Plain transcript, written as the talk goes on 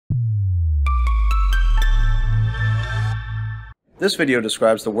This video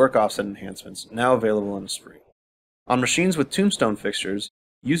describes the work offset enhancements now available in ESPRIT. On machines with tombstone fixtures,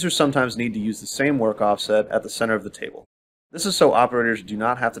 users sometimes need to use the same work offset at the center of the table. This is so operators do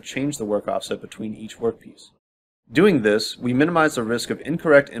not have to change the work offset between each workpiece. Doing this, we minimize the risk of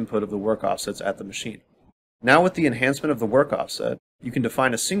incorrect input of the work offsets at the machine. Now with the enhancement of the work offset, you can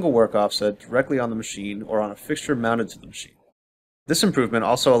define a single work offset directly on the machine or on a fixture mounted to the machine. This improvement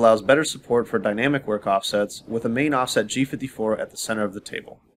also allows better support for dynamic work offsets with a main offset G54 at the center of the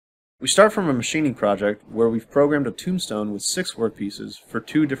table. We start from a machining project where we've programmed a tombstone with 6 workpieces for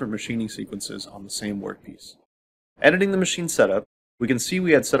 2 different machining sequences on the same workpiece. Editing the machine setup, we can see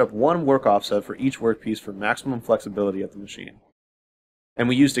we had set up 1 work offset for each workpiece for maximum flexibility at the machine. And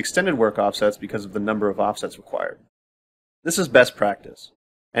we used extended work offsets because of the number of offsets required. This is best practice,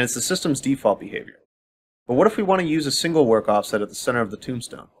 and it's the system's default behavior. But what if we want to use a single work offset at the center of the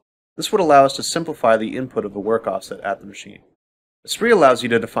tombstone? This would allow us to simplify the input of the work offset at the machine. ESPRIT allows you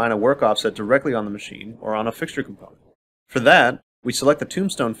to define a work offset directly on the machine or on a fixture component. For that, we select the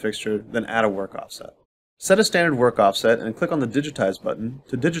tombstone fixture, then add a work offset. Set a standard work offset and click on the Digitize button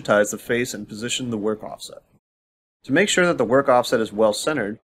to digitize the face and position the work offset. To make sure that the work offset is well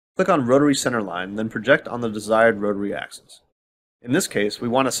centered, click on Rotary Center Line, then project on the desired rotary axis. In this case, we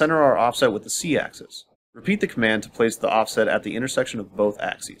want to center our offset with the C axis. Repeat the command to place the offset at the intersection of both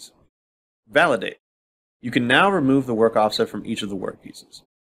axes. Validate. You can now remove the work offset from each of the workpieces.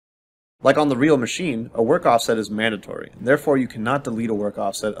 Like on the real machine, a work offset is mandatory, and therefore you cannot delete a work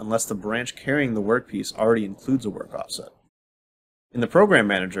offset unless the branch carrying the workpiece already includes a work offset. In the Program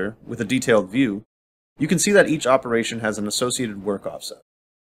Manager, with a detailed view, you can see that each operation has an associated work offset.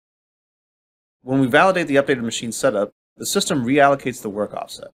 When we validate the updated machine setup, the system reallocates the work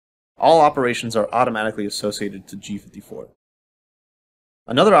offset. All operations are automatically associated to G54.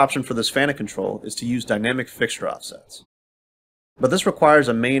 Another option for this FANUC control is to use dynamic fixture offsets. But this requires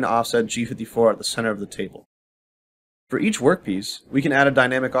a main offset G54 at the center of the table. For each workpiece, we can add a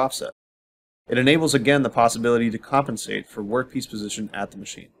dynamic offset. It enables again the possibility to compensate for workpiece position at the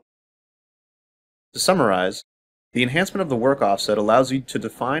machine. To summarize, the enhancement of the work offset allows you to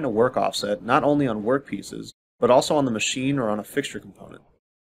define a work offset not only on workpieces, but also on the machine or on a fixture component.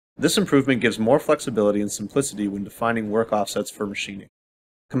 This improvement gives more flexibility and simplicity when defining work offsets for machining.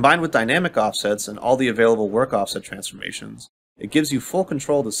 Combined with dynamic offsets and all the available work offset transformations, it gives you full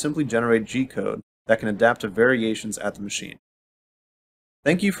control to simply generate G-code that can adapt to variations at the machine.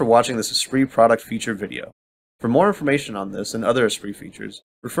 Thank you for watching this ESPRIT product feature video. For more information on this and other ESPRIT features,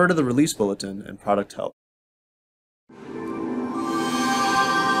 refer to the release bulletin and product help.